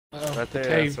Right there,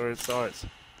 that's where it starts.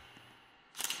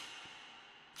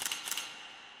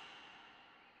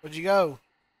 Where'd you go?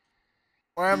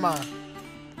 Where am I?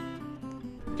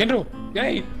 Kendall,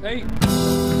 hey, hey.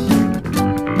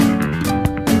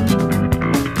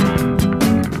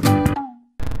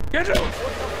 Kendall! What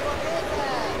the fuck is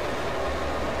that?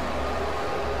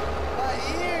 My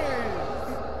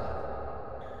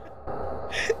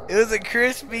ears! It was a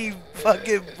crispy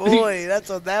fucking boy. That's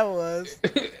what that was.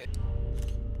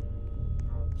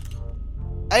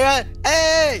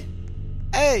 Hey!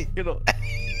 Hey! Kendall,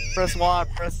 press Y,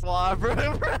 bro.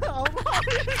 Come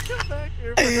back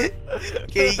here, bro.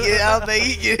 Can you get out there?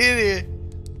 You get in here.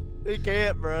 He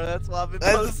can't, bro. That's why I've been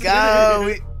Let's posting go.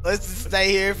 it. Let's just stay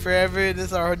here forever. This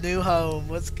is our new home.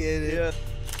 Let's get it.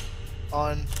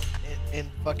 Yeah.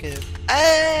 In fucking.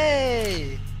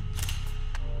 Hey!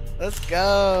 Let's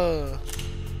go.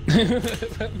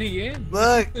 Let me in.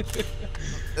 Look. This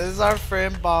is our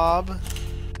friend Bob.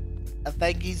 I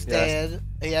think he's dead.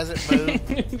 He hasn't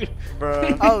moved.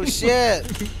 Bro. Oh shit.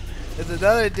 There's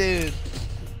another dude.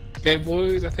 Okay,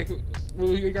 boys, I think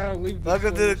we gotta leave.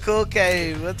 Welcome to the cool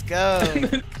cave. Let's go.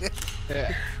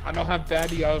 Yeah, I know how bad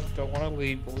you guys don't want to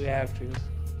leave, but we have to.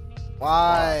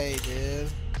 Why, dude?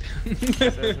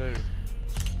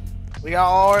 We got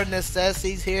all our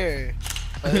necessities here.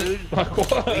 Food. Like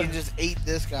what? We can just eat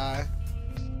this guy.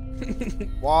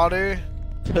 Water.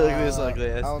 Look at this ugly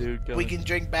ass dude coming. We can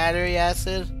drink battery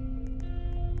acid.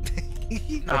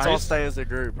 Let's all stay as a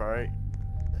group, alright?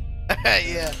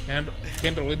 Yeah.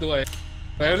 Kendall, lead the way.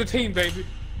 There's a team, baby.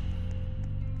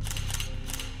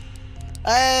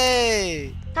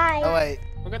 Hey! Hi. Oh wait.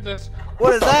 Look at this.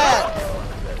 What is that?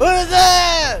 What is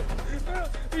that?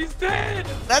 He's dead!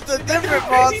 That's a different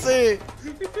monster!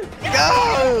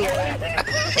 Go!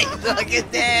 He's fucking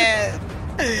dead!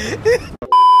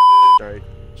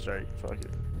 Straight, fuck it.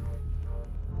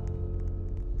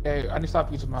 Hey, I need to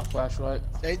stop using my flashlight.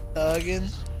 Straight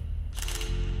thuggin'.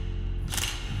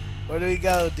 Where do we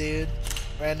go, dude?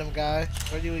 Random guy.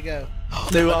 Where do we go?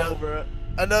 New home, bro.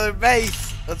 Another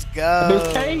base! Let's go!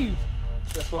 This cave!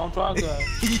 That's what I'm talking about.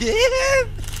 Yeah!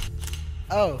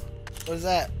 Oh, what is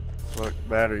that? Fuck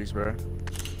batteries, bro.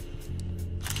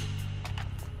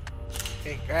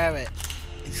 Can't grab it.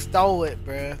 He stole it,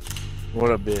 bro. What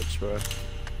a bitch, bro.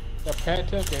 The pet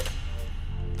took it.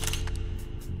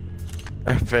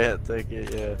 Fat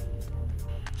ticket, yeah.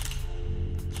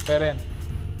 Dead end.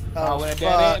 Oh, we're fuck.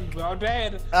 dead end. We're all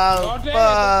dead. Oh, we're all dead.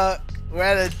 fuck. We're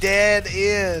at a dead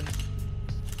end.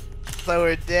 So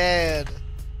we're dead.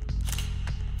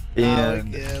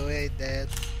 And Oh, yeah, we ain't dead.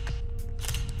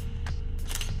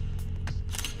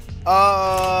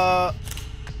 Oh,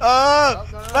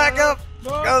 back up. No,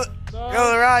 Go no,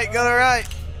 to the right, go to the right.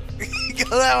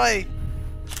 Go that way.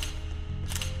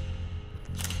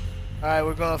 Alright,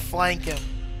 we're gonna flank him.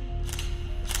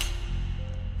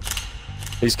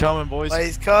 he's coming, boys. Wait,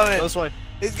 he's coming. This way.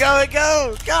 He's coming,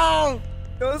 go! Go!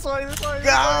 Go this way,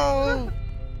 Go!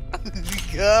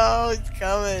 Go, he's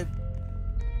coming.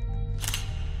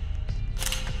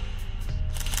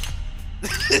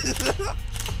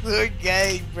 We're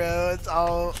gay, bro. It's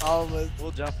all almost.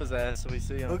 We'll jump his ass so we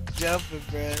see We're him. jumping,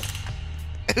 bro.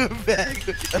 We're back.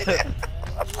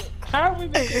 How are we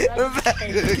making that? We're back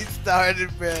where we started,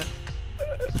 bro.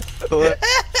 What?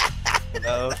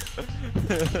 No.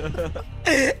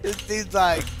 This dude's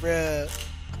like, bro.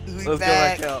 We Let's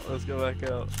back. go back out. Let's go back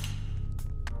out.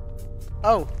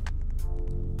 Oh.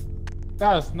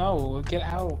 Guys, no, get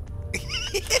out.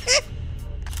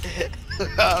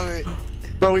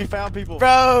 Bro, we found people.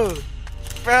 Bro,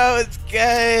 it's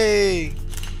gay.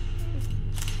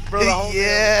 Bro, the whole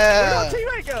Yeah. Where'd our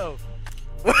teammate go?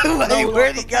 Wait,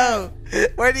 where'd he go?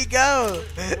 Where'd he go?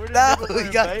 Where did No, people he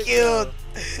bring got bait killed. go?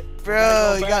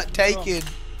 Bro, he back, got bro. taken.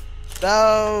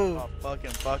 No. Oh,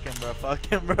 fuck him,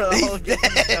 bro. He's Get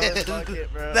him, dead. fuck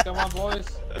it, bro. Come on, boys.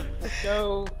 Let's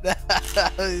go. No,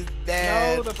 he's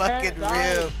dead. No, the Fucking pet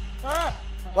died. real. Ah!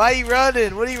 Why are you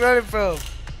running? What are you running from?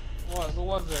 What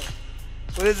was it?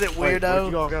 What is it, Wait, where'd you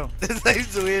weirdo? go? His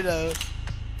name's Weirdo.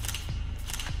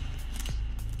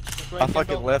 I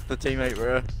fucking left the teammate,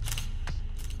 bro.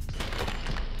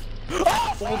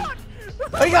 Oh, fuck!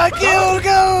 We got killed.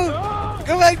 Go!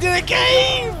 Go back to the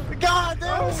cave. God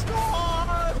damn,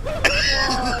 squad!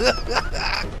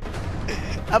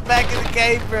 I'm back in the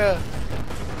cave, bro.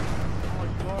 Oh,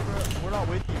 you are, bro? We're not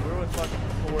with you. We're with fucking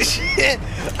four. Shit!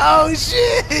 Oh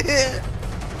shit!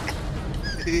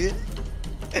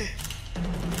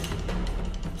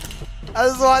 I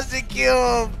just watched it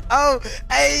kill him. Oh,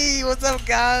 hey, what's up,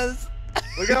 guys?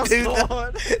 Look at Dude,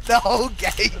 squad. the whole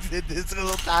game's in this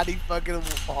little tiny fucking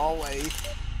hallway.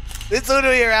 It's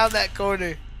literally around that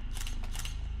corner.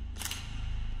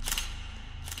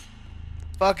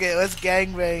 Fuck it, let's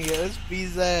gangbang it. Let's beat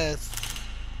his ass.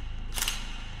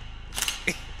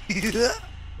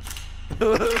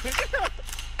 Why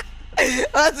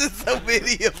is so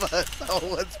many of us on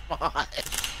one spot?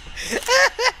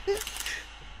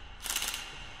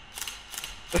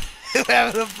 We're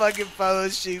having a fucking photo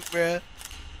shoot, bro.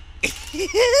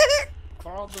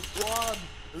 Call the squad.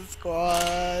 The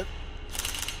squad.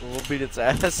 We'll beat its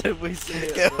ass if we see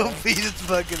it. Yeah, Bro. we'll beat its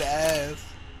fucking ass.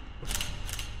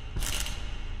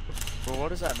 Bro,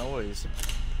 what is that noise?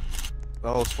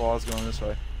 The whole squad's going this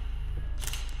way.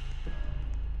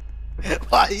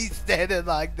 Why he standing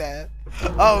like that?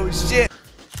 Oh shit!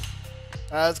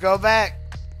 Alright, let's go back.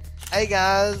 Hey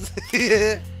guys.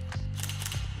 Hey,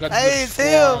 it's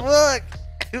him. Look,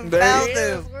 we found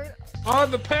him. Oh,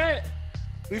 the pet.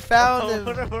 We found I him.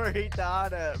 wonder where he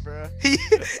died at, bro.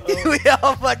 We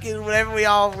all fucking, whenever we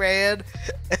all ran,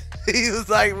 he was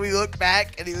like, we looked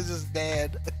back and he was just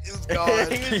dead. He was gone.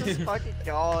 He was just fucking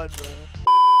gone, bro.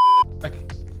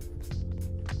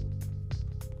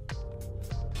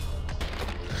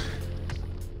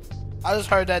 I just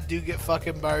heard that dude get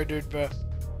fucking murdered, bro.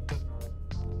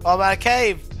 Oh, my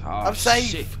cave. Oh, I'm safe.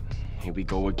 shit. Here we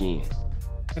go again.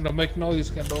 And don't make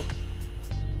noise, Kendall.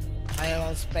 I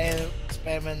am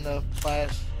spamming the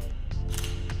flash.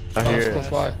 I hear it.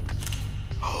 Fly.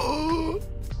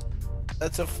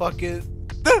 That's a fucking.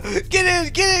 Get in!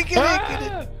 Get in! Get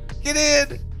in! Get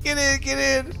in! Get in! Get in! Get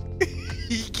in!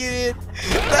 Get in!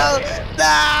 No! No!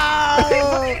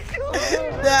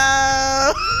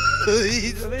 No!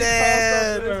 He's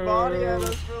dead! His body at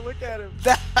us, bro. Look at him.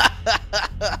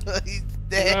 He's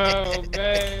dead! Oh,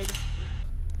 man.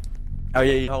 Oh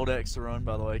yeah, you hold X to run,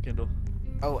 by the way, Kendall.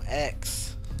 Oh,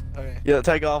 X. Okay. Yeah,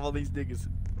 take off all these niggas.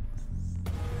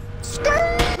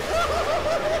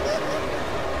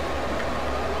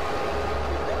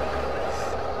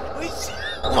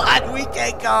 Why'd we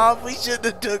take off? We shouldn't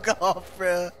have took off,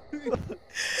 bro.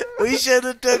 We should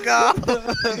have took off.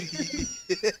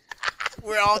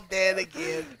 We're all dead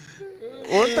again.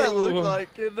 What'd that look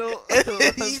like, Kendall?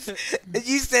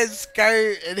 You said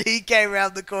skirt, and he came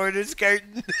around the corner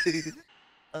skirting.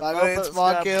 My man,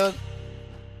 small kill.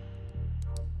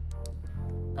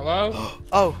 Hello?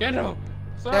 Oh, Kendall.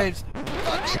 What's up? James.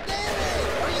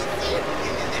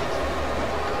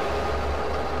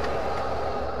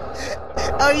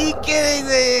 Are you kidding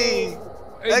me?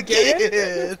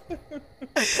 Again?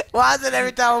 Why is it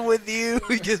every time I'm with you,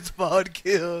 we get spawn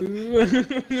killed?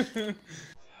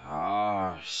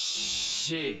 Oh,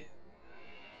 shit.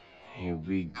 Here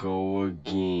we go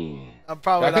again. I'm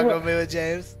probably not gonna be with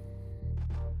James.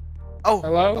 Oh,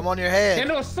 Hello? I'm on your head.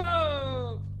 Kendall, what's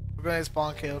up? We're gonna get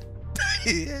spawn killed.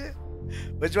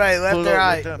 Which way, left or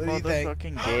right? What do you think?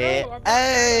 Motherfucking Oh, get. I'm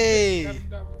Hey!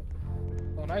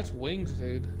 Oh, nice wings,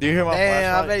 dude. Do you hear my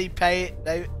Damn, I flashlight? bet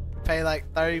they pay like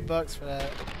 $30 for that.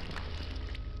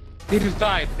 He just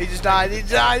died. He just died, he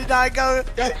died, go!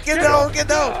 Get down, get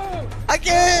down! I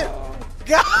can't!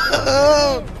 Go!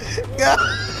 Go!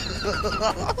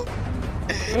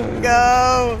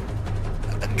 Go!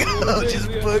 Go! Just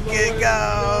book it,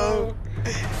 go!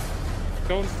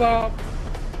 Don't stop.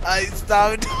 I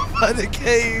stopped by the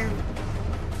cave.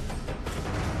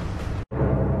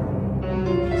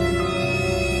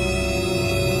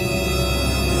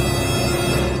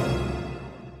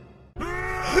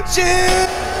 Shit!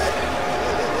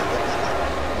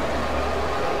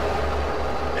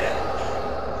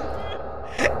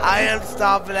 I am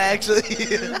stopping actually.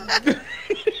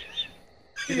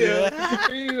 Yeah.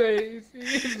 Anyways,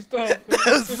 stop. That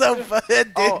was so funny.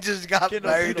 That dude just got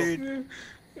Kendall, murdered.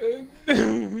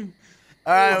 Kendall. Alright,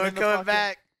 I'm we're in the coming fucking-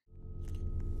 back.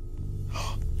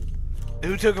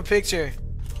 Who took a picture?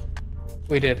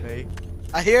 We did. Hey.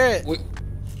 I hear it. We're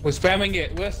spamming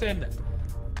it. Listen.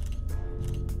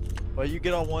 Well, you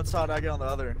get on one side, I get on the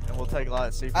other, and we'll take a lot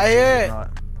and see if I we hear see it. or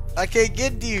not. I can't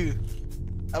get you.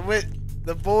 I'm with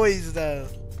the boys though.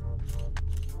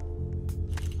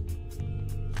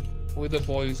 We're the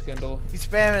boys, Kendall. He's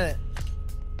spamming it.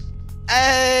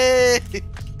 Hey!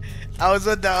 I was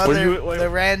with the Were other, you- wait, the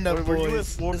random were you with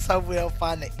boys. four- Let's hope we don't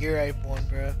find the earrape one,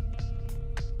 bro.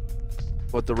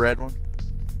 What, the red one?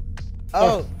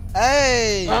 Oh,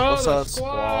 hey! Oh, What's the up,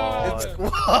 squad.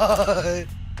 Squad!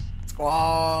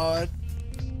 Squad!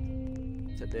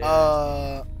 Today.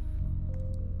 Damn,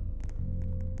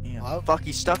 well, fuck,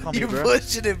 he's stuck on me, You're bro.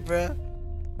 pushing it, bro.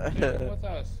 With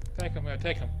us. Take him, man.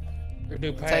 Take him. Your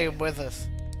new pet. Take him with us.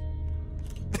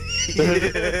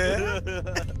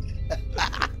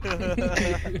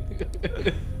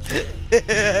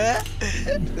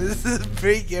 This is a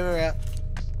free giver out.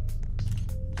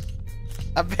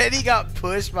 I bet he got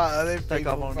pushed by other Take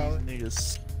people. off on Probably. these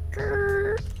niggas.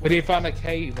 We need to find a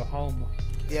cave, a home.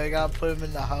 Yeah, we gotta put him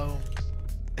in the home.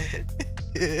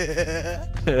 We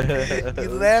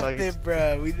left it,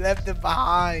 bro. We left it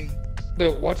behind.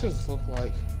 Dude, what does this look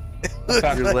like?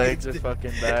 Your legs are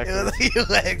fucking backwards. Your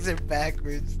legs are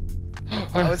backwards.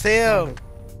 Oh, it's him.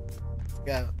 Let's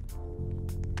go.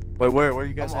 Wait, where are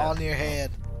you guys I'm at? on your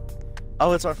head.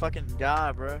 Oh, it's our fucking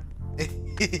guy, bro.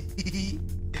 It's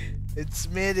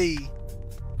Smitty.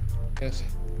 Yes.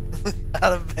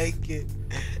 How to make it.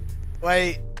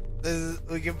 Wait,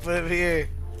 we can put him here.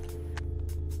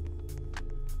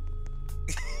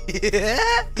 Yeah,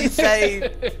 he's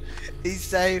safe. He's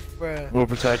safe, bro. We'll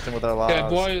protect him with our lives. Okay,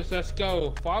 boys, let's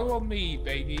go. Follow me,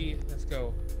 baby. Let's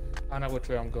go. I know which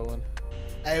way I'm going.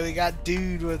 Hey, we got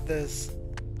dude with us.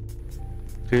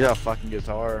 He got a fucking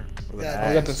guitar. With Yeah, an I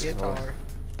axe. got this guitar.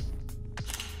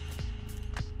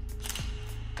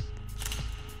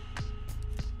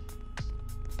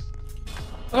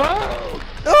 Oh!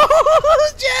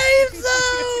 Oh, James!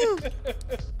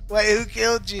 Wait, who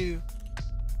killed you?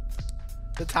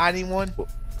 The tiny one?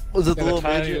 Was it the Yeah, little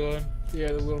tiny midget? one. Yeah,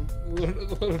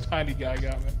 the little tiny guy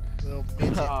got me. Little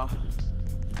midget. I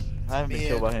haven't been Man.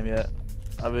 killed by him yet.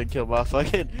 I've been killed by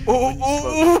fucking.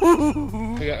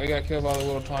 Oh, I got killed by the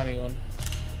little tiny one.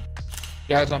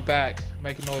 Guys, I'm back.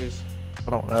 Make a noise.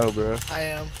 I don't know, bro. I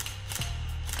am.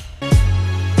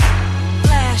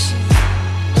 Flashing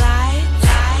lights.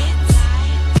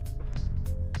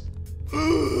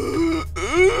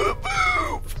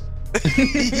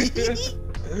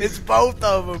 It's both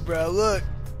of them, bro. Look.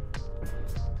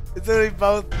 It's literally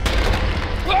both.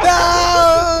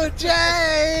 No,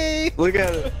 Jay! Look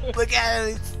at it. Look at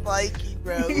it. It's spiky,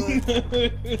 bro. Look.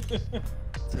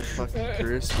 It's fucking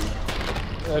crispy.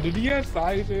 Did you guys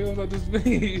fight him? Or just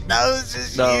me? That was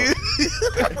just No. you.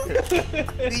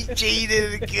 He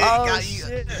cheated again. Oh got you.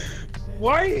 shit!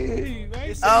 Why?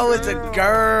 Oh, it's a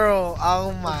girl.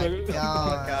 Oh my It's a- Fuck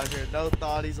god. out here. No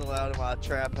thotties allowed in my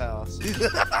trap house.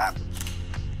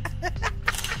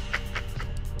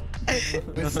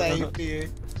 We're safe here.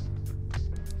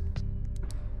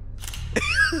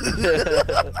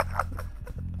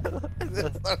 That's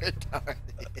so retarded.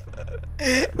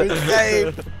 We're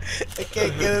safe. They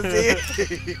can't get us here.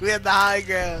 We're in the high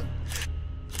ground.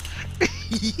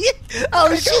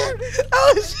 Oh shit!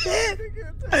 Oh shit!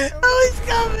 Oh, he's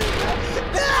coming!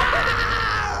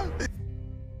 No!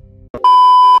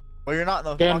 Well, you're not in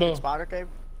the Kendall. fucking spider cave?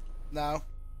 No.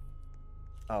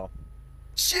 Oh.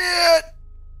 Shit!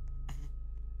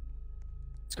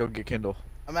 Let's go get Kendall.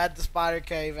 I'm at the spider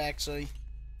cave actually.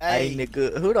 Hey, Hey,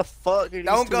 nigga, who the fuck are these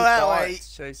Don't two go that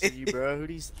thoughts way. chasing you, bro? Who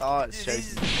these thoughts these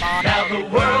chasing you? spider- Now the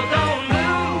world don't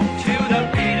move to the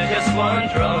beat of just one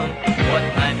drum. What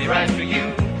might be right for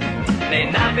you may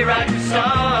not be right for some. A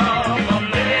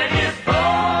man is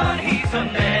born, he's a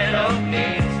man of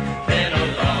means. Then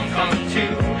along come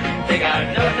two. They got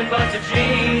nothing but the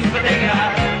genes, but they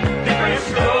got different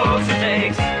strokes it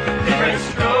takes. Different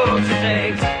strokes it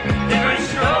takes. Different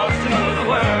strokes to move the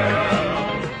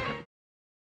world.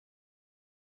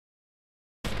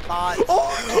 thoughts.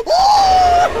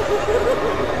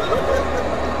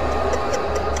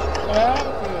 What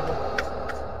happened?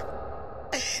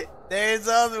 There's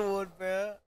other